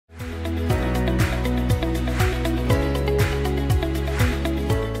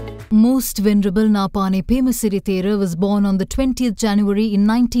Most Venerable Napane Pemasiri Thera was born on the 20th January in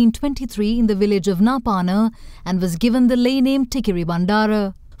 1923 in the village of Napane and was given the lay name Tikiri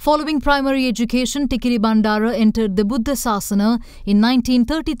Bandara. Following primary education, Tikiri Bandara entered the Buddha Sasana in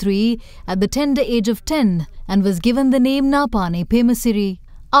 1933 at the tender age of 10 and was given the name Napane Pemasiri.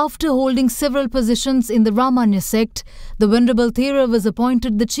 After holding several positions in the Ramanya sect, the Venerable Thera was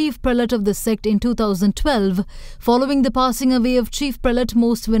appointed the Chief Prelate of the sect in 2012, following the passing away of Chief Prelate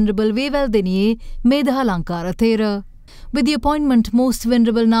Most Venerable Vevaldeniye Medhalankara Thera. With the appointment, Most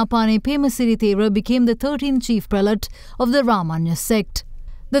Venerable Napane Pemasiri Thera became the 13th Chief Prelate of the Ramanya sect.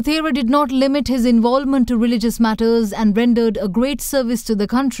 The Thera did not limit his involvement to religious matters and rendered a great service to the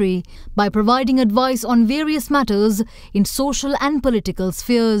country by providing advice on various matters in social and political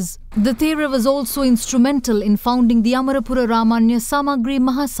spheres. The Thera was also instrumental in founding the Amarapura Ramanya Samagri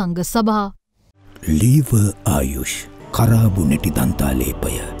Mahasangha Sabha. Lever Ayush Karabu Neti Danta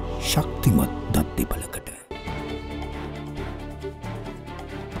Lepaya Shaktimat Datti Palakata